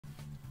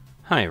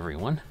Hi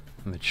everyone,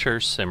 Mature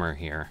Simmer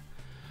here.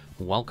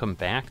 Welcome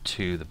back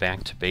to the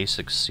Back to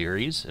Basics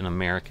series in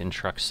American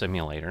Truck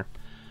Simulator.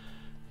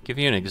 Give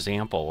you an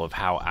example of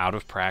how out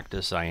of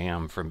practice I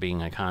am from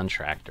being a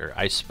contractor.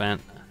 I spent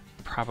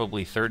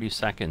probably 30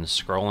 seconds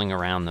scrolling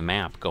around the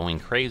map going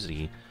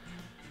crazy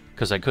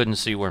because I couldn't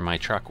see where my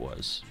truck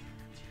was.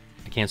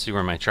 I can't see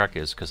where my truck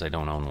is because I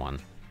don't own one,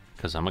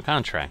 because I'm a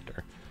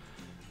contractor.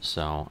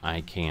 So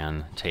I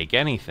can take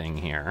anything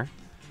here.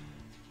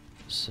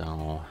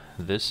 So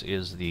this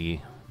is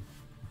the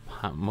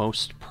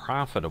most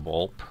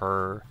profitable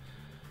per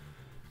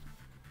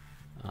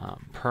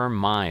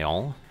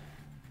mile.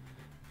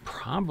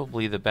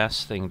 Probably the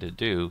best thing to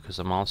do, because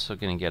I'm also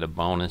going to get a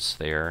bonus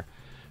there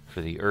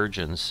for the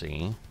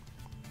urgency.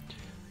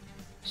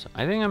 So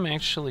I think I'm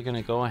actually going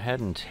to go ahead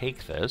and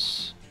take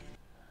this.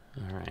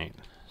 Alright,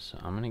 so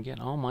I'm going to get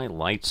all my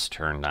lights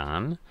turned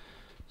on,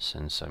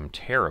 since I'm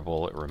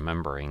terrible at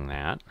remembering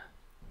that.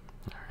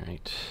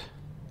 Alright.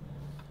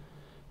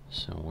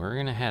 So we're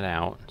going to head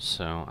out.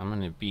 So I'm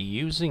going to be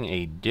using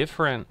a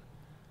different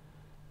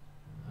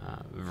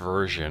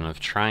version of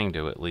trying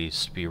to at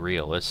least be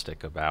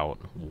realistic about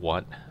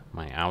what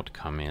my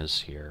outcome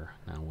is here.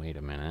 Now wait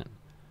a minute.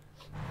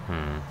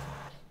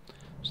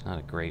 It's not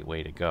a great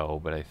way to go,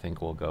 but I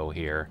think we'll go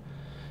here.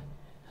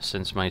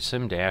 Since my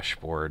sim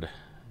dashboard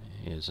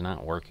is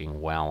not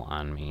working well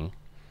on me,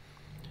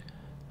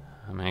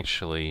 I'm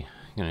actually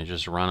going to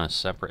just run a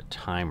separate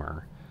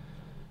timer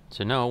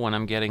to know when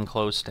I'm getting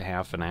close to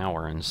half an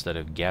hour instead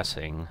of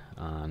guessing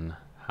on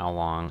how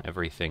long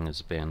everything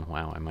has been.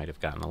 Wow, I might have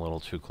gotten a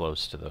little too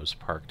close to those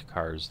parked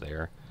cars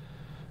there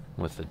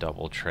with the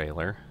double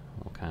trailer.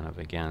 We'll kind of,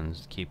 again,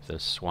 keep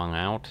this swung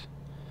out.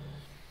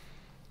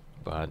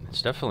 But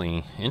it's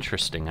definitely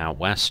interesting out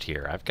west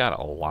here. I've got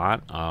a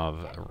lot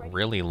of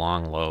really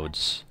long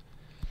loads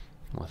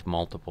with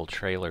multiple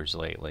trailers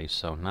lately,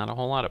 so not a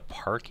whole lot of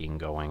parking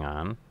going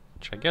on,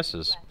 which I guess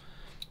is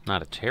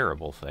not a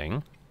terrible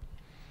thing.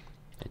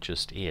 It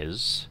just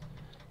is.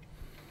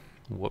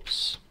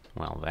 Whoops.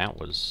 Well, that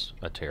was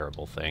a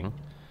terrible thing.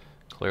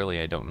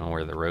 Clearly I don't know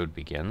where the road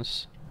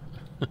begins.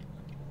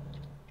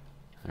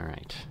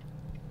 Alright.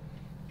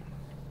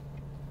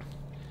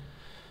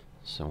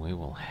 So we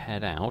will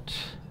head out.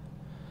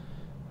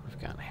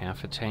 We've got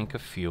half a tank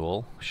of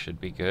fuel.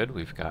 Should be good.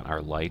 We've got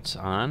our lights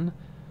on.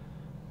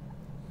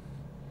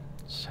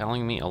 It's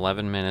telling me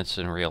 11 minutes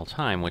in real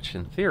time, which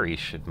in theory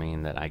should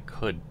mean that I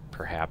could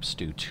perhaps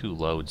do 2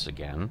 loads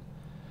again.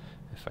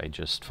 If I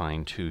just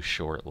find 2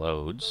 short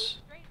loads.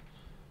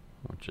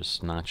 I'm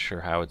just not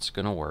sure how it's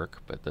going to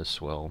work, but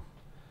this will,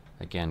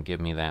 again, give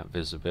me that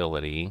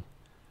visibility.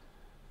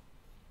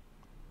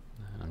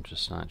 I'm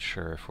just not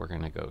sure if we're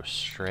going to go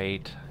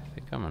straight. I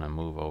think I'm going to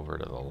move over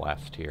to the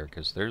left here,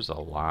 because there's a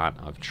lot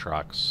of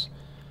trucks.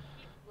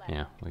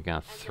 Yeah, we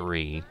got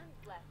 3,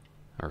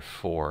 or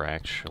 4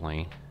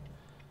 actually,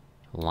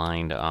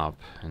 lined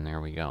up, and there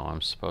we go.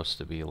 I'm supposed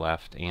to be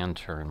left and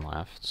turn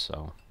left,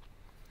 so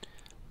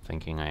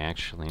thinking I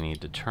actually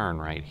need to turn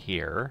right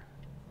here.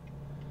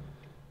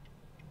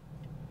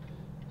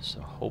 So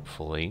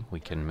hopefully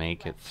we can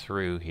make it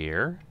through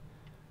here,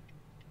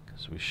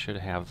 because we should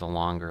have the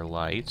longer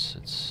lights.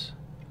 It's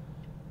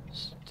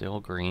still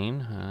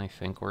green, and I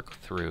think we're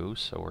through,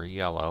 so we're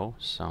yellow.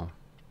 So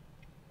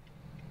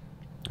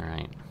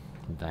alright,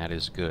 that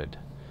is good.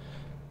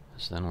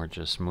 So then we're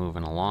just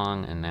moving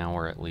along, and now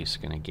we're at least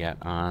going to get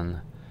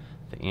on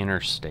the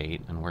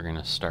interstate, and we're going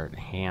to start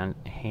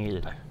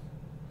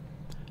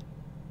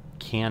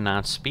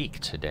cannot speak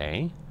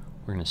today.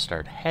 We're going to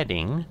start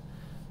heading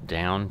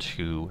down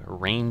to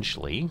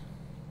Rangeley.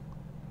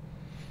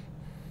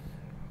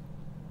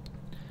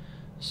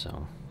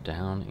 So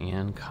down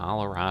in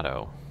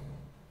Colorado.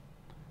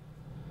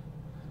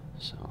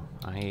 So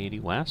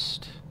I-80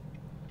 West.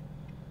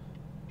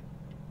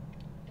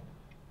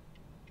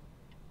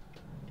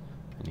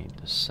 I need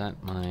to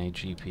set my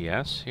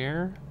GPS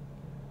here.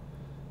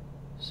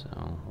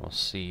 So we'll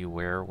see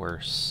where we're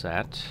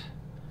set.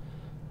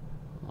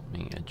 Let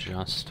me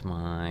adjust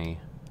my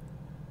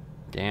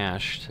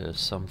dash to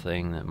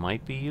something that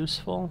might be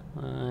useful.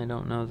 I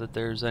don't know that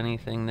there's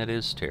anything that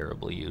is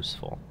terribly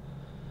useful.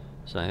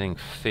 So I think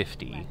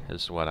 50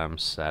 is what I'm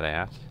set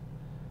at.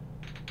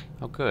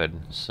 Oh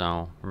good,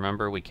 so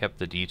remember we kept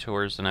the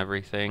detours and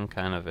everything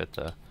kind of at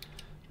the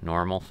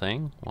normal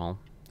thing? Well,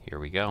 here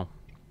we go.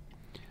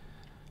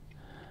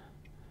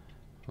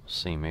 We'll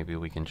see, maybe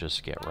we can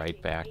just get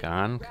right back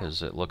on,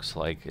 because it looks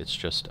like it's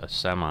just a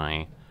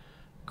semi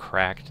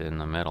cracked in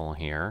the middle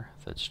here.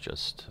 That's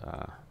just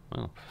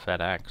well,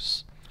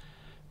 FedEx.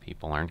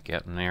 People aren't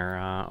getting their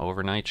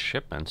overnight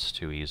shipments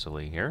too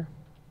easily here.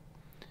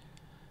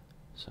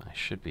 So I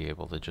should be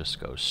able to just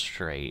go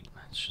straight.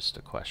 It's just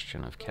a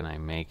question of, can I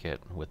make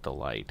it with the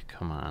light?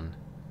 Come on.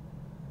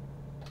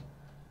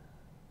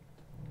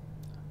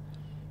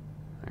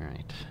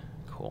 Alright,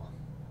 cool.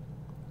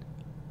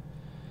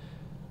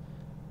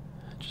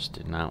 I just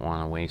did not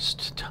want to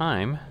waste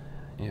time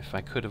if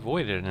I could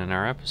avoid it in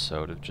our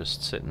episode of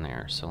just sitting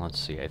there. So let's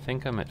see, I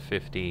think I'm at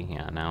 50.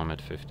 Yeah, now I'm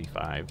at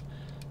 55.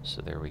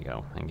 So there we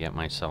go. I get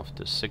myself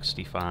to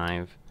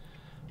 65.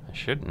 I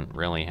shouldn't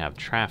really have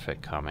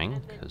traffic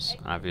coming, because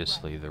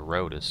obviously the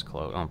road is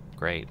closed. Oh,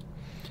 great.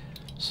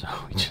 So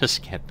we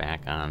just get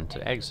back on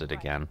to exit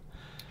again.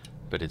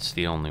 But it's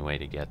the only way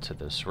to get to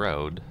this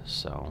road,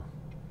 so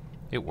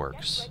it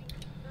works.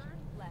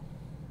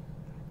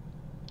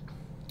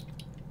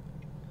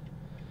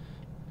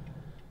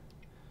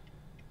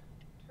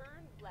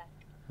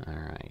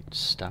 Alright,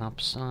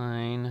 stop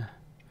sign.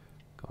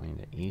 Going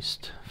to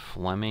East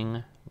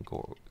Fleming.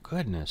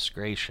 Goodness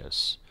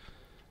gracious.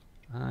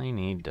 I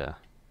need to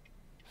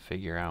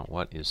figure out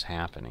what is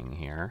happening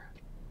here,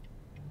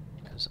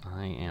 because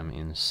I am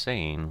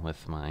insane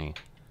with my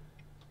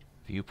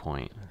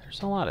viewpoint.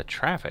 There's a lot of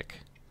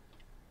traffic.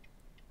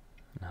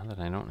 Now that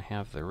I don't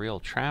have the real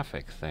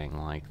traffic thing,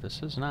 like,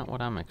 this is not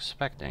what I'm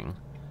expecting.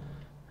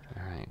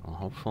 Alright, well,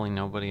 hopefully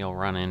nobody will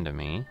run into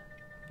me.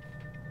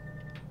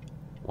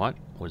 What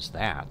was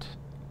that?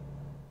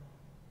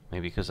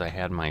 Maybe because I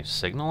had my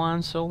signal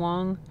on so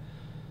long?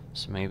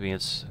 So maybe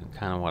it's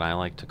kind of what I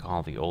like to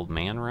call the old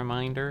man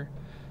reminder,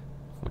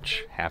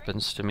 which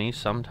happens to me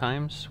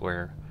sometimes,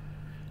 where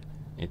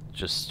it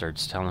just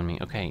starts telling me,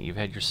 okay, you've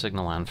had your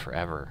signal on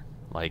forever.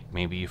 Like,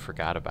 maybe you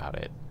forgot about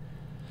it.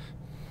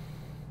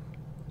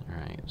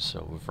 Alright,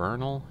 so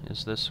Vernal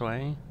is this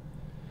way.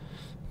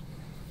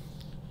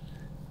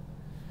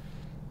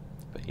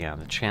 But yeah,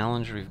 the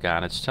challenge we've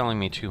got, it's telling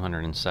me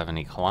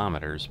 270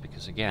 kilometers,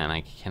 because again,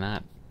 I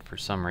cannot, for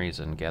some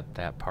reason, get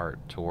that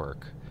part to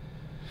work.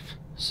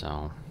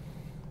 So,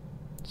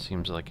 it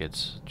seems like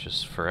it's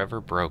just forever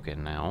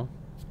broken now,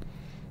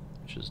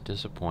 which is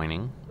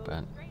disappointing,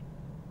 but...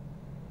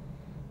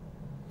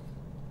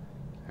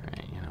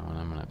 Alright, you know what,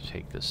 I'm going to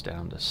take this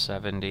down to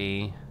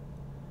 70.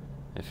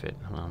 If it,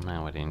 well,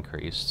 now it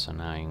increased, so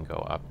now I can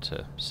go up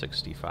to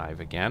 65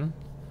 again.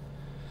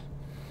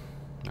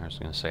 I was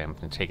going to say I'm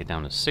going to take it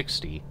down to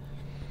 60.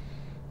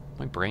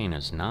 My brain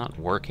is not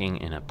working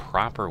in a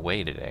proper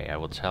way today, I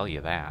will tell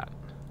you that.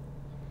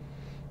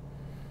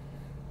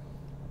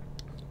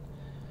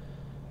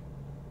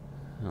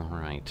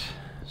 Alright,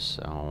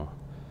 so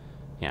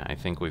yeah, I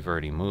think we've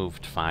already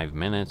moved 5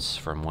 minutes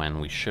from when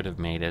we should have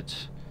made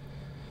it,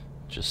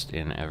 just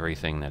in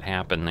everything that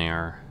happened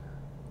there.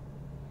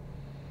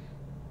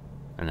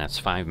 And that's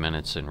 5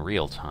 minutes in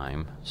real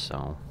time,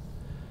 so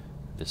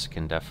this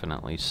can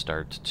definitely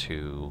start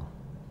to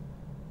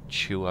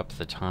chew up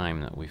the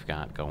time that we've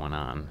got going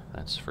on,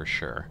 that's for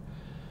sure.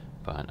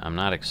 But I'm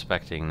not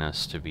expecting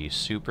this to be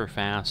super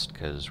fast,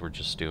 because we're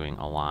just doing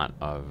a lot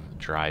of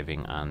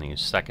driving on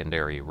these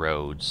secondary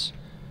roads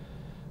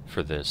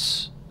for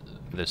this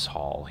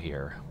haul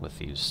here with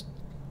these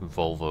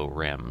Volvo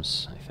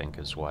rims, I think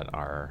is what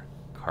our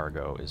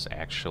cargo is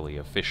actually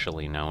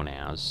officially known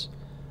as.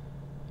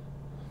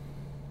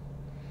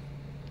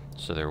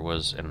 So there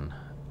was an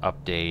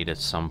update at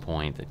some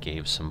point that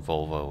gave some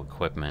Volvo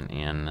equipment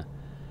in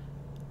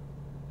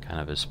kind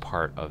of as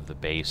part of the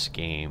base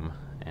game,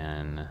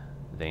 and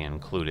they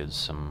included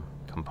some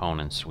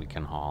components we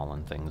can haul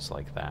and things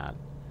like that.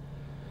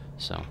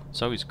 So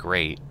it's always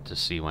great to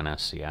see when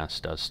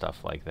SCS does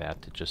stuff like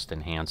that to just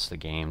enhance the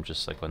game,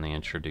 just like when they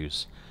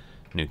introduce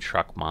new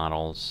truck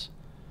models,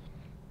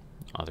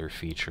 other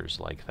features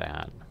like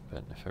that.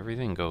 But if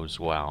everything goes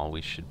well,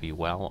 we should be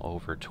well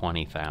over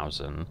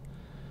 20,000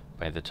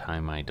 by the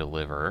time I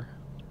deliver.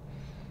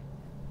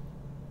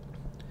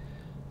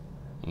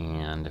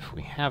 And if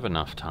we have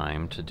enough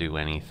time to do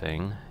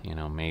anything, you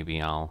know,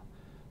 maybe I'll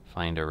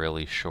find a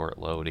really short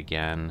load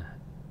again,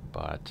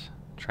 but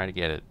try to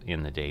get it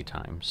in the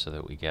daytime so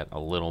that we get a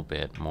little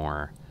bit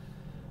more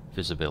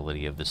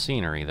visibility of the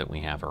scenery that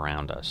we have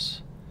around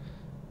us.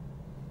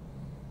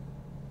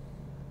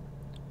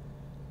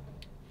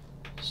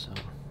 So,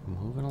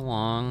 moving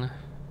along.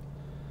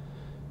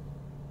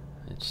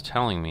 It's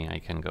telling me I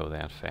can go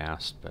that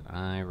fast, but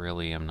I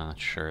really am not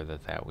sure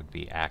that that would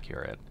be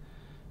accurate.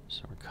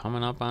 So we're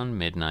coming up on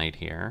midnight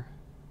here.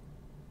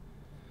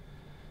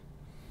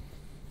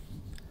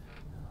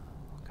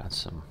 Got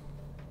some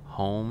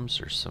homes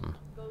or some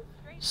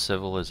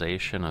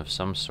civilization of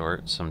some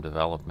sort, some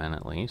development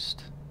at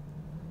least.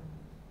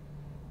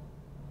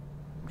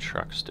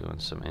 Trucks doing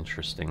some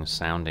interesting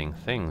sounding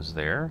things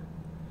there.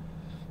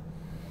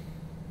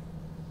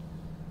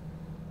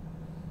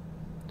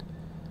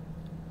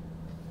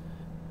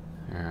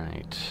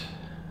 Alright.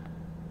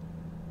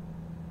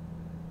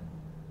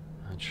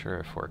 Not sure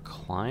if we're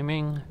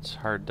climbing. It's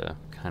hard to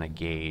kind of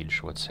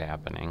gauge what's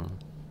happening.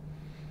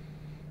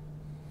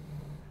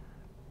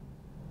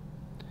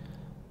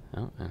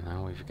 Oh, and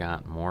now we've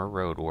got more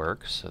road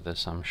work, so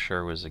this I'm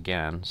sure was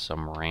again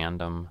some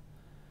random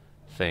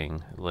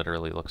thing. It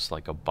literally looks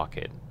like a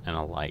bucket and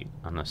a light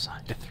on the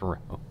side of the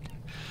road.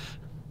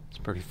 It's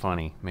pretty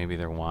funny. Maybe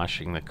they're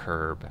washing the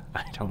curb.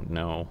 I don't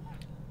know.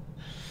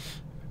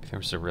 There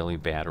was a really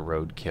bad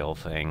roadkill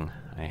thing.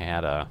 I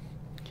had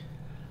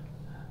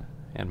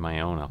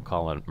my own, I'll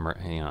call it,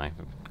 you know, I'm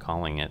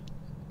calling it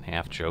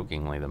half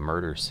jokingly the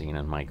murder scene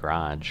in my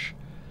garage.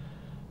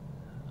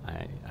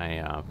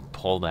 I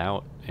pulled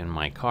out in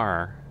my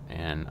car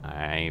And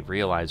I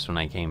realized when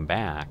I came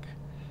back,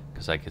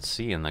 because I could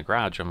see in the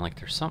garage, I'm like,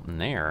 there's something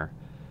there.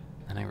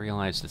 And I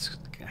realized it's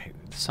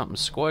something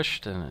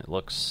squished and it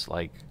looks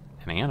like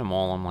an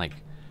animal. I'm like,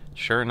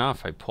 sure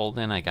enough, I pulled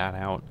in, I got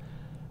out.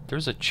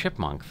 There's a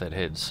chipmunk that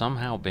had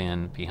somehow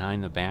been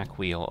behind the back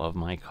wheel of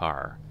my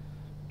car.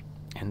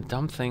 And the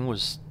dumb thing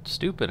was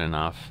stupid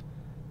enough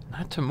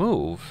not to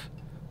move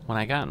when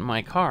I got in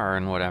my car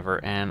and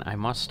whatever, and I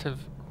must have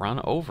run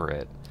over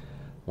it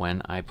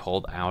when I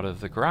pulled out of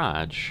the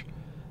garage,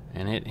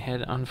 and it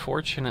had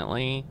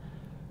unfortunately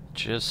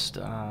just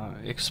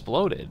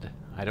exploded.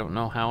 I don't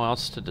know how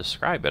else to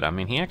describe it. I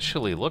mean, he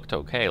actually looked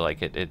okay,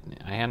 like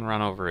I hadn't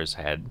run over his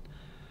head,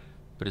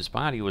 but his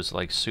body was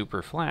like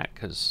super flat,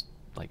 because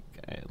like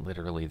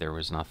literally there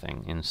was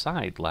nothing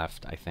inside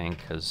left, I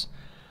think, because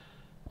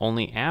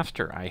only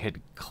after I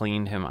had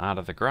cleaned him out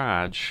of the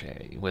garage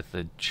with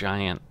the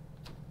giant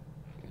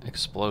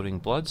exploding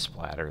blood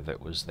splatter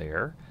that was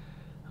there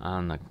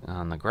on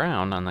the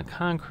ground, on the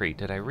concrete,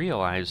 did I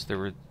realize there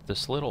were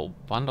this little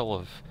bundle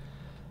of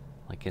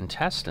like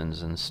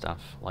intestines and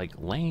stuff like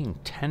laying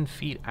 10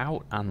 feet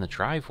out on the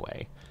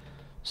driveway.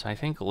 So I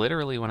think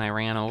literally when I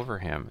ran over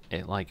him,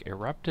 it like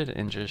erupted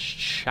and just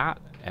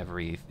shot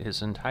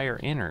his entire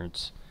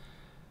innards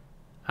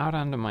out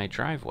onto my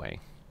driveway.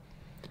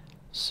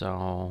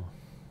 So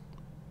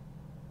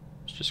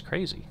it's just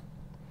crazy.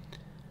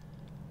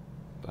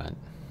 But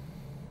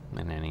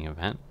in any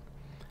event,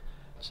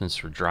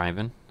 since we're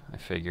driving, I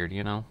figured,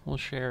 you know, we'll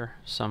share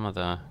some of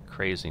the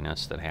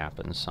craziness that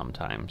happens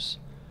sometimes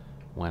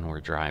when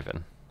we're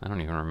driving. I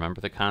don't even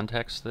remember the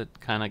context that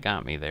kind of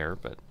got me there,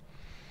 but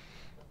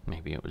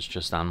maybe it was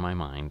just on my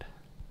mind.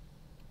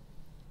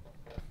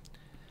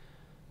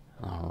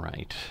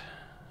 Alright.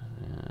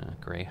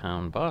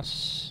 Greyhound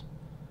bus.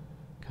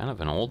 Kind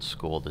of an old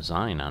school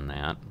design on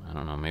that. I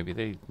don't know,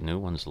 maybe new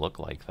ones look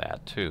like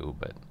that too,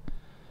 but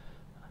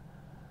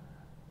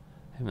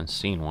I haven't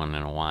seen one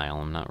in a while.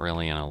 I'm not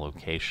really in a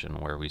location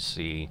where we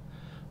see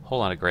a whole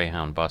lot of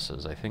Greyhound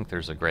buses. I think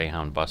there's a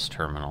Greyhound bus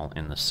terminal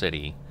in the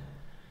city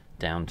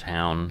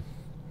downtown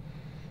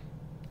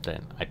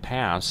that I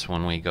pass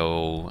when we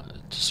go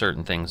to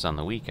certain things on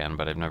the weekend,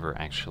 but I've never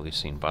actually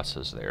seen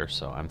buses there,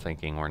 so I'm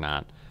thinking we're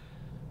not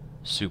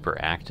super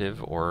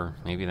active, or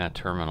maybe that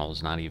terminal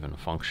is not even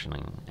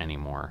functioning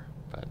anymore,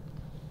 but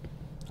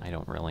I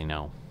don't really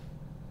know.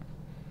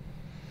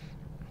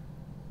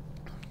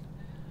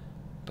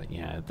 But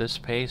yeah, at this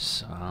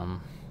pace,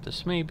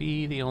 this may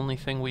be the only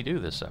thing we do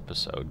this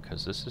episode,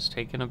 because this has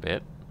taken a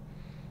bit.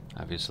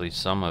 Obviously,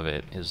 some of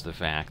it is the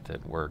fact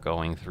that we're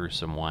going through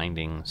some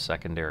winding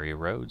secondary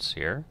roads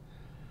here.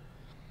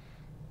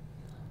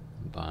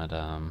 But,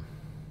 I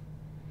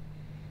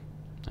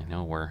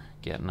know we're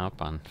getting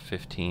up on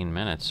 15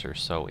 minutes or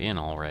so in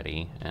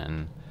already,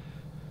 and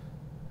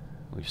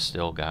we've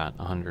still got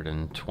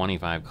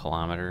 125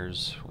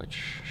 kilometers,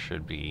 which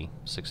should be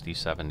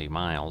 60-70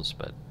 miles,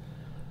 but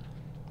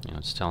you know,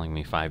 it's telling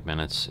me 5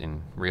 minutes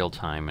in real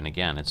time, and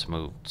again, it's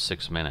moved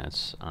 6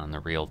 minutes on the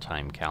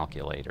real-time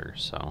calculator,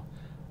 so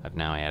I've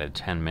now added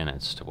 10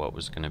 minutes to what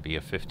was going to be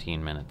a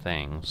 15-minute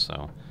thing,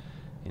 so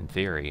in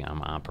theory,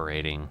 I'm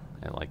operating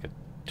at like a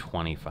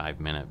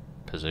 25-minute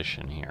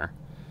position here.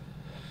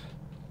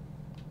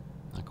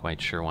 Not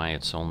quite sure why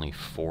it's only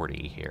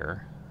 40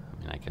 here. I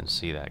mean, I can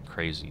see that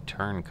crazy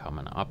turn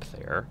coming up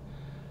there.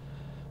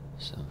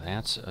 So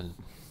that's a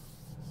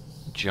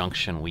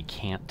junction we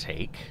can't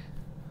take.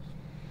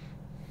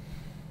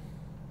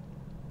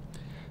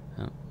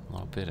 Oh, a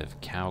little bit of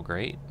cow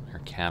grate, or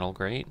cattle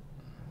grate.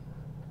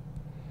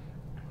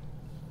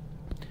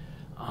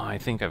 Oh, I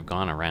think I've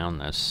gone around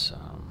this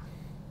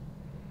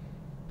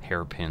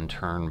hairpin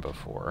turn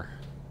before.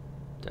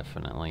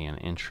 Definitely an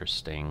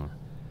interesting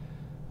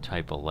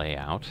type of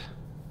layout.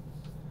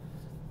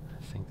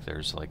 I think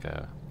there's like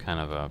a kind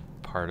of a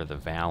part of the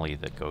valley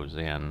that goes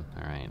in.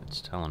 Alright,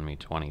 it's telling me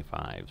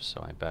 25,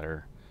 so I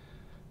better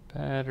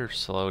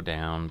slow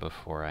down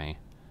before I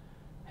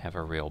have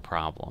a real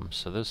problem.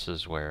 So this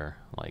is where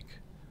like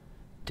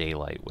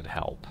daylight would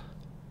help.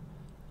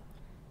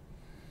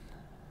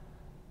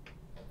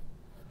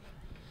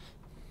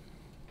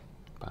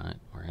 But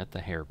we're at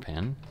the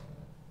hairpin.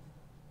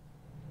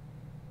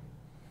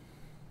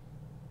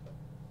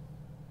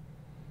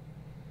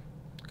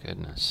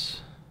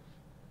 Goodness.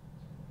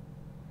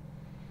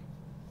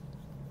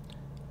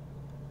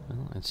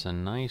 Well, it's a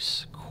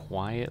nice,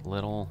 quiet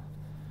little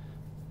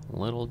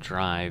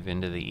drive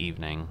into the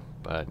evening,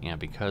 but yeah,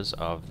 because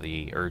of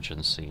the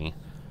urgency,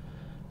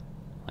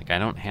 like I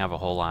don't have a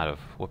whole lot of,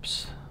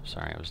 whoops,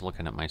 sorry, I was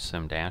looking at my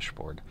sim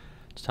dashboard.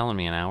 It's telling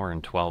me 1 hour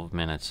and 12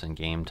 minutes in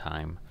game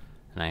time,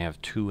 and I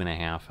have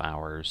 2.5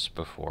 hours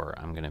before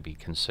I'm going to be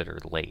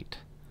considered late.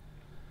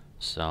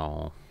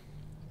 So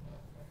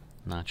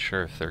not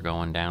sure if they're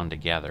going down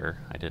together.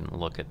 I didn't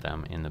look at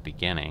them in the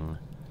beginning,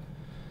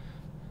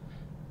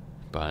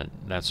 but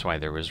that's why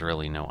there was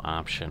really no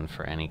option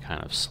for any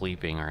kind of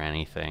sleeping or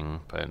anything,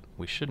 but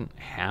we shouldn't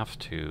have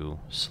to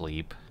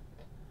sleep.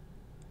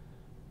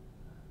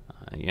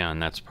 Yeah,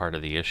 and that's part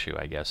of the issue,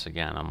 I guess.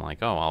 Again, I'm like,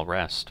 oh, I'll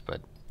rest,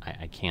 but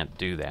I can't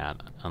do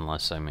that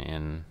unless I'm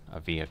in a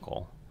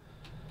vehicle.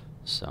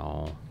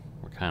 So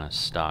we're kind of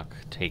stuck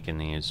taking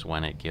these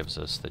when it gives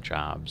us the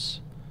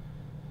jobs.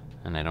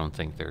 And I don't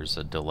think there's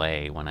a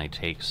delay when I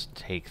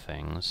take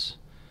things.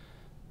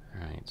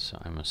 Alright, so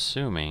I'm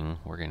assuming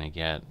we're going to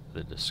get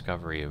the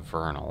discovery of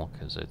Vernal,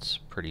 because it's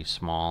pretty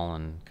small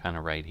and kind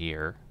of right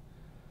here.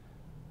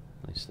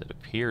 At least it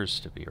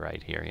appears to be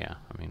right here, yeah.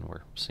 I mean,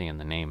 we're seeing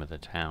the name of the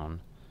town.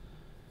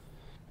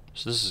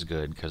 So this is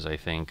good, because I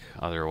think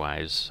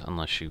otherwise,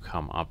 unless you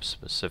come up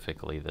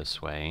specifically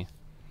this way,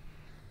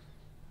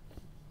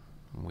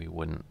 we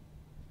wouldn't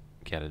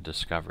get a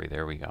discovery.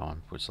 There we go.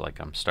 It was like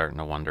I'm starting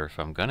to wonder if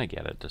I'm going to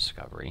get a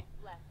discovery.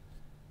 Left,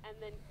 and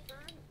then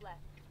turn left.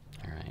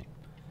 Alright.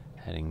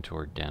 Heading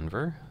toward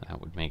Denver.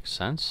 That would make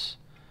sense.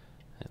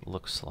 It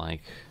looks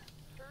like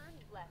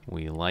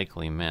we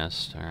likely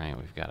missed. Alright,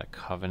 we've got a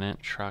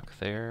Covenant truck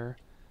there.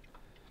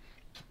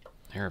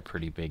 They're a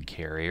pretty big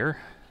carrier.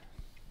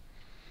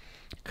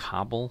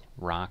 Cobble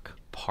Rock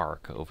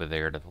Park over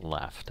there to the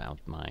left, out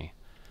my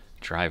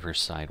driver's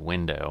side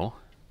window.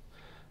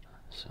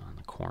 So on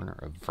the corner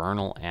of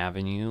Vernal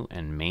Avenue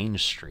and Main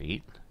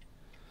Street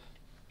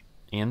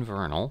in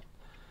Vernal.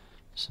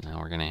 So now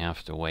we're going to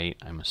have to wait,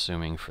 I'm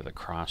assuming, for the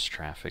cross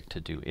traffic to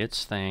do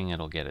its thing.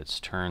 It'll get its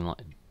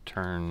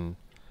turn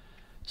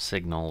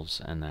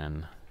signals, and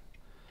then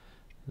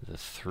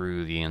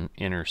through the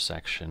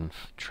intersection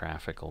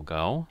traffic will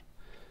go.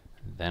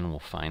 Then we'll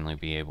finally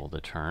be able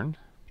to turn.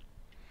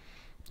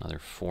 Another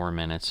 4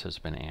 minutes has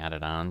been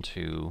added on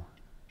to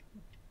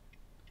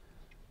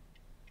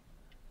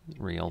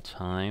real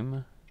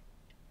time.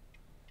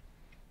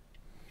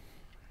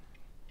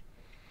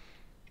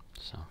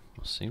 So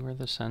we'll see where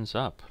this ends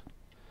up.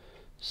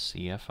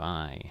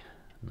 CFI,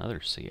 another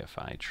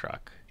CFI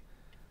truck.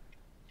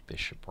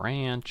 Bishop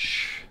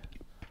Ranch.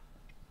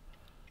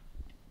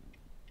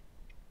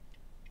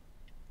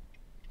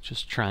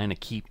 Just trying to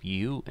keep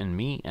you and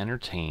me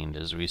entertained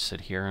as we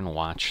sit here and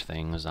watch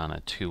things on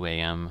a 2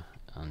 a.m.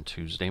 on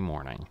Tuesday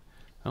morning.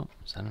 Oh,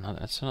 is that another?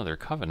 That's another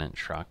Covenant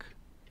truck.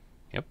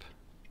 Yep.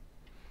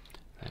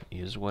 That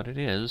is what it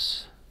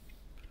is.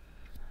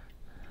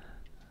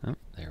 Oh,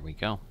 there we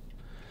go.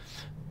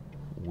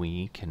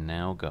 We can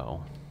now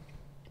go.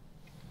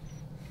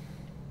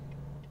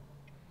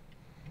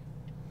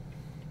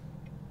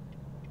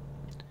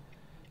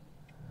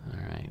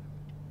 Alright.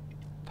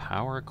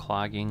 Power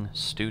Clogging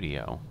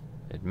Studio.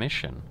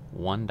 Admission,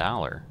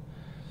 $1.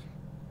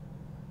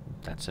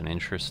 That's an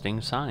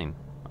interesting sign.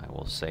 I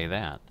will say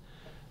that.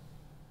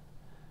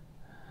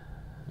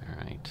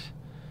 Alright.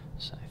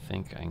 So I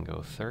think I can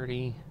go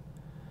 30.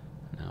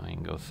 Now I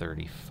can go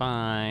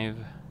 35.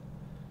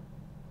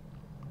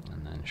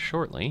 And then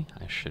shortly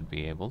I should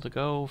be able to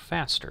go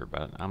faster,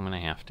 but I'm going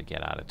to have to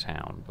get out of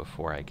town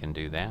before I can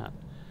do that.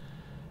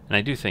 And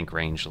I do think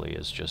Rangeley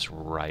is just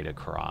right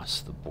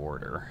across the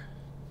border.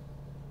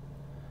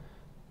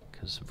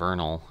 Because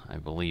Vernal, I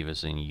believe,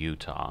 is in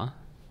Utah.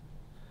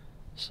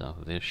 So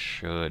this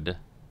should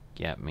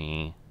get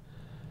me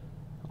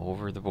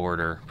over the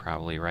border,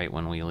 probably right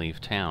when we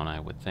leave town, I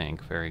would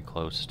think. Very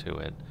close to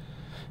it.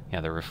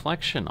 Yeah, the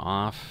reflection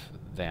off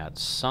that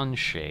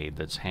sunshade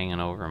that's hanging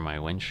over my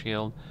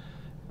windshield,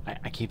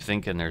 I keep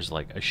thinking there's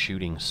like a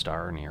shooting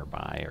star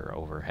nearby or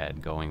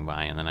overhead going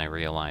by, and then I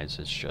realize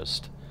it's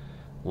just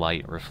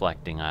light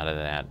reflecting out of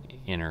that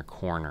inner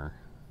corner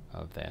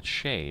of that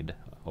shade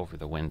over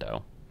the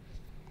window.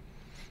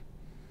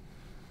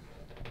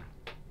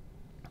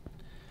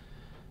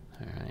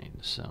 Alright,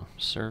 so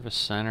service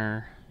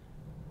center,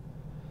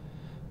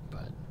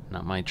 but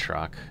not my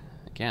truck.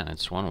 Again,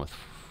 it's one with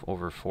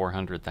over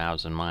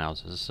 400,000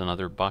 miles. Is this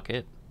another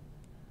bucket?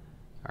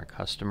 Our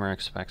customer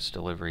expects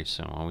delivery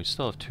soon. Well, we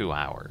still have 2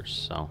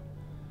 hours, so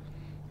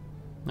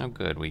no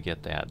good. We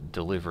get that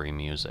delivery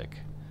music.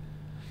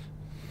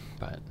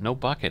 But no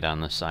bucket on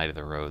the side of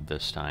the road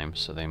this time,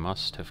 so they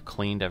must have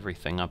cleaned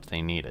everything up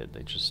they needed.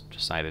 They just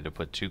decided to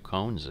put 2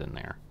 cones in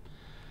there.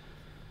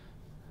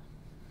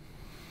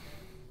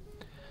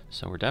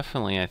 So we're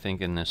definitely, I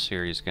think, in this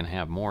series going to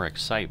have more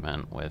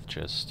excitement with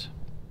just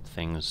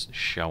things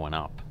showing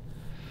up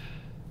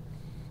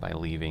by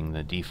leaving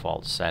the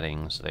default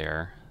settings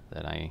there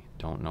that I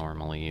don't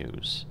normally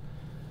use.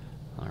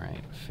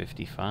 Alright,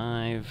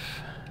 55.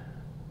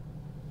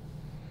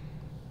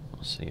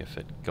 We'll see if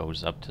it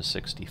goes up to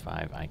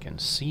 65. I can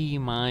see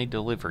my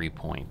delivery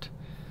point.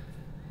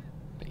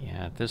 But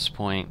yeah, at this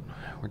point,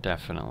 we're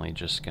definitely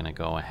just going to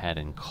go ahead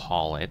and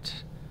call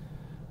it.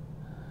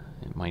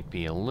 It might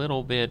be a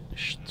little bit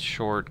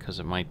short because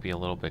it might be a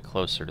little bit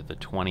closer to the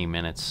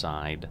 20-minute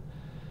side.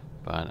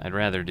 But I'd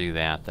rather do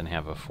that than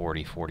have a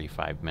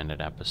 40-45 minute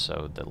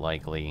episode that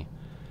likely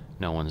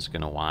no one's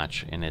going to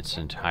watch in its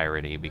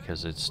entirety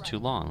because it's too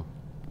long.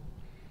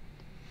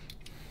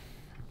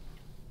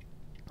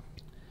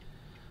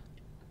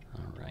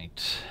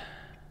 Alright.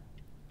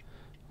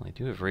 Well, I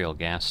do have real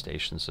gas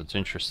stations, so it's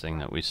interesting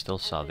that we still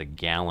saw the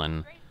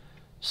gallon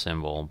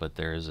symbol, but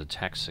there is a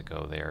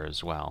Texaco there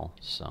as well,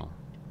 so.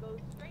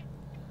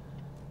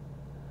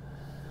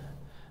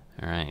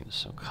 Alright,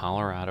 so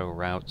Colorado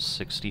Route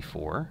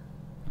 64.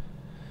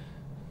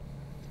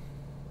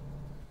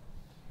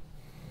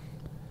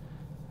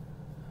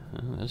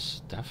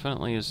 This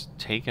definitely is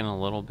taking a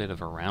little bit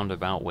of a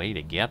roundabout way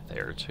to get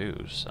there,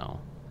 too, so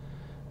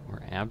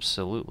we're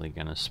absolutely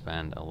going to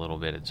spend a little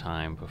bit of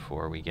time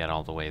before we get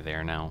all the way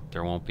there. Now,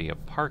 there won't be a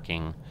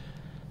parking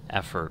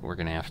effort we're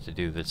going to have to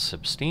do that's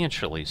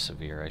substantially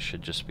severe. I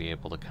should just be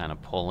able to kind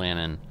of pull in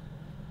and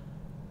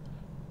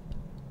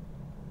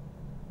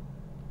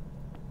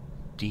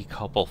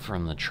decouple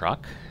from the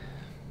truck.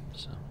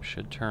 So,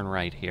 should turn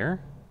right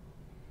here.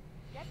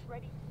 Get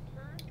ready to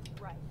turn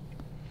right.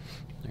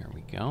 There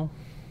we go.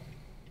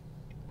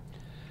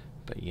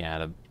 But yeah,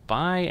 to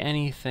buy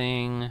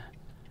anything,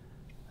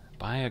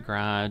 buy a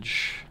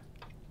garage.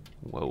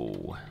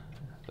 Whoa,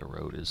 the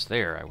road is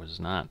there. I was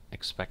not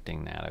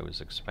expecting that. I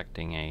was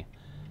expecting a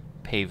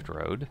paved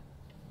road.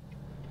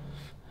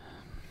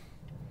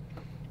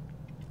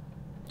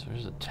 So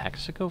there's a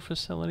Texaco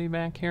facility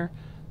back here.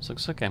 This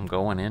looks like I'm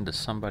going into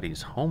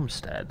somebody's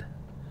homestead.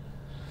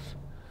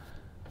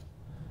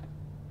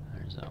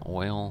 There's an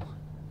oil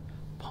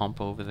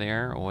pump over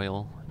there,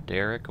 oil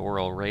derrick,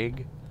 oil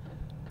rig,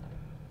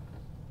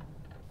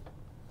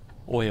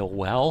 oil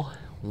well.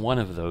 One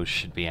of those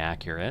should be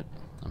accurate.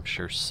 I'm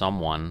sure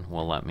someone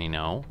will let me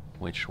know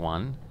which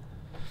one.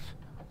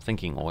 I'm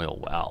thinking oil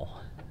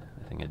well.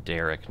 I think a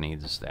derrick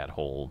needs that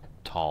whole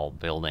tall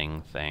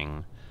building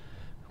thing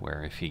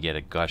where if you get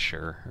a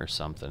gusher or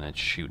something, it's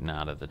shooting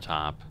out of the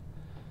top.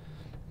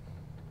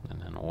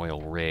 And an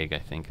oil rig, I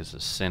think, is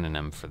a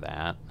synonym for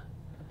that.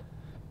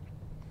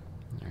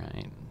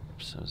 Alright,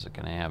 so is it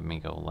going to have me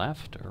go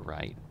left or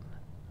right?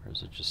 Or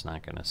is it just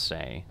not going to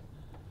say?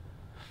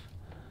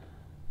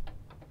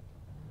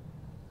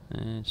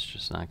 It's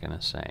just not going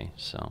to say,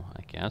 so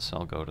I guess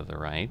I'll go to the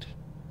right.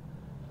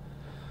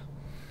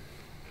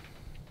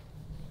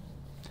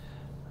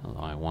 Although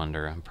I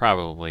wonder,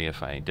 probably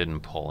if I didn't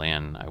pull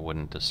in, I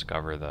wouldn't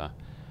discover the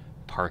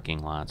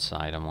parking lot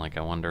side. I'm like,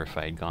 I wonder if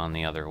I'd gone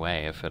the other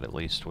way, if it at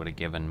least would have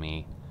given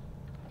me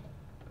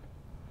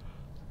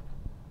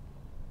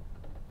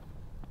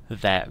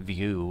that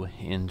view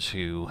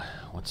into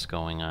what's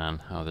going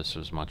on. Oh, this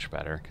was much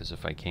better, because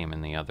if I came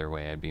in the other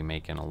way, I'd be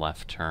making a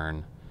left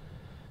turn,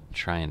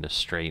 trying to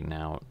straighten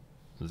out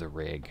the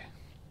rig,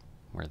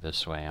 where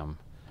this way I'm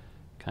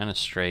kind of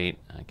straight.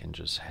 I can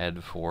just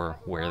head for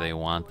where they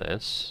want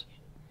this,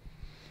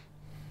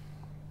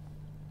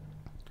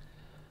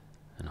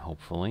 and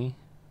hopefully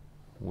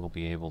we'll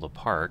be able to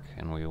park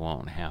and we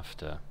won't have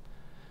to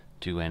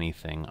do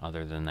anything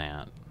other than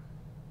that.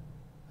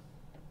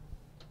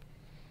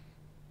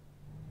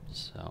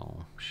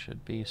 So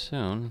should be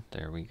soon.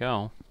 There we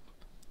go.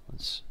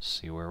 Let's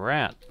see where we're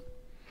at.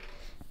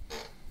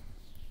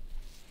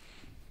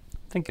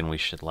 Thinking we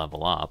should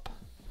level up.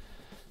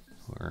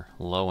 We're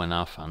low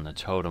enough on the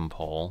totem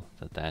pole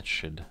that that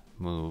should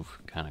move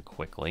kind of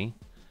quickly.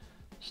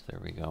 So there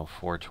we go,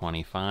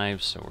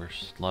 425, so we're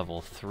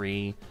level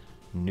 3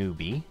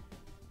 newbie.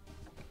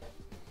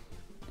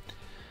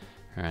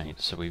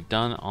 Alright, so we've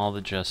done all the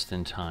just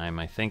in time.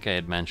 I think I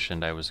had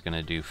mentioned I was going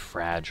to do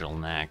fragile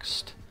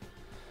next,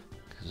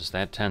 because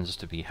that tends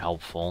to be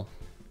helpful.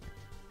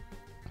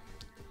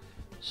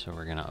 So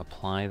we're going to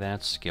apply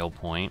that skill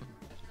point.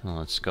 And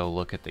let's go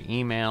look at the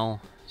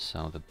email.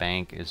 So the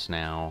bank is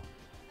now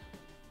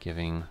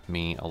giving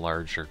me a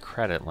larger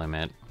credit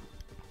limit.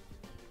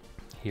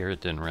 Here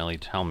it didn't really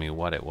tell me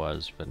what it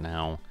was, but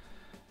now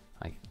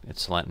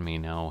it's letting me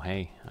know,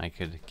 hey, I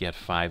could get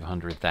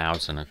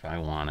 $500,000 if I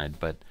wanted,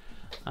 but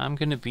I'm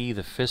going to be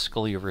the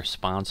fiscally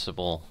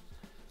responsible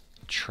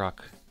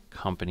truck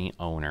company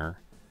owner,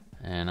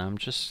 and I'm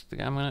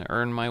going to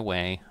earn my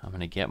way. I'm going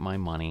to get my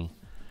money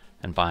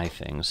and buy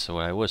things. So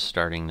what I was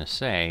starting to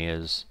say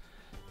is,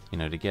 you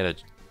know, to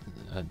get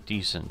a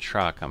decent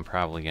truck, I'm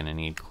probably going to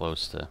need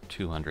close to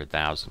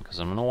 $200,000, because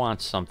I'm going to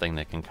want something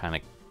that can kind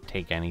of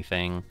take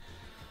anything,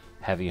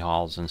 heavy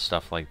hauls and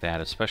stuff like that,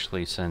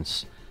 especially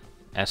since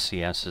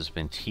SCS has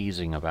been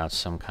teasing about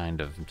some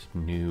kind of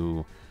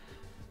new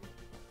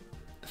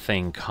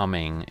thing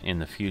coming in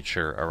the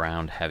future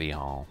around heavy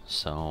haul.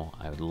 So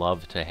I would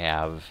love to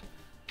have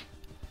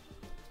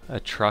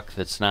a truck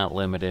that's not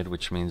limited,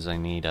 which means I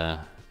need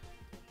a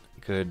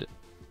good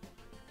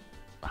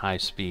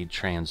high-speed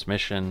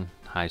transmission.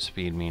 High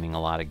speed meaning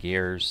a lot of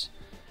gears,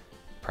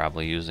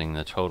 probably using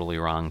the totally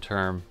wrong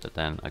term, but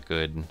then a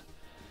good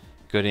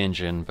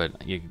engine,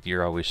 but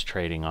you're always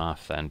trading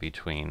off then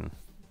between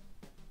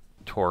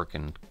torque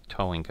and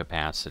towing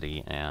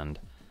capacity and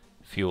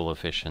fuel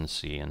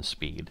efficiency and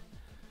speed.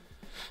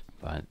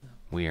 But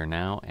we are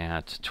now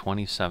at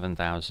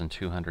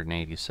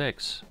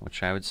 27,286,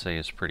 which I would say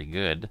is pretty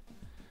good,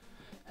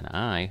 and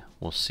I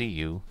will see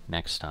you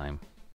next time.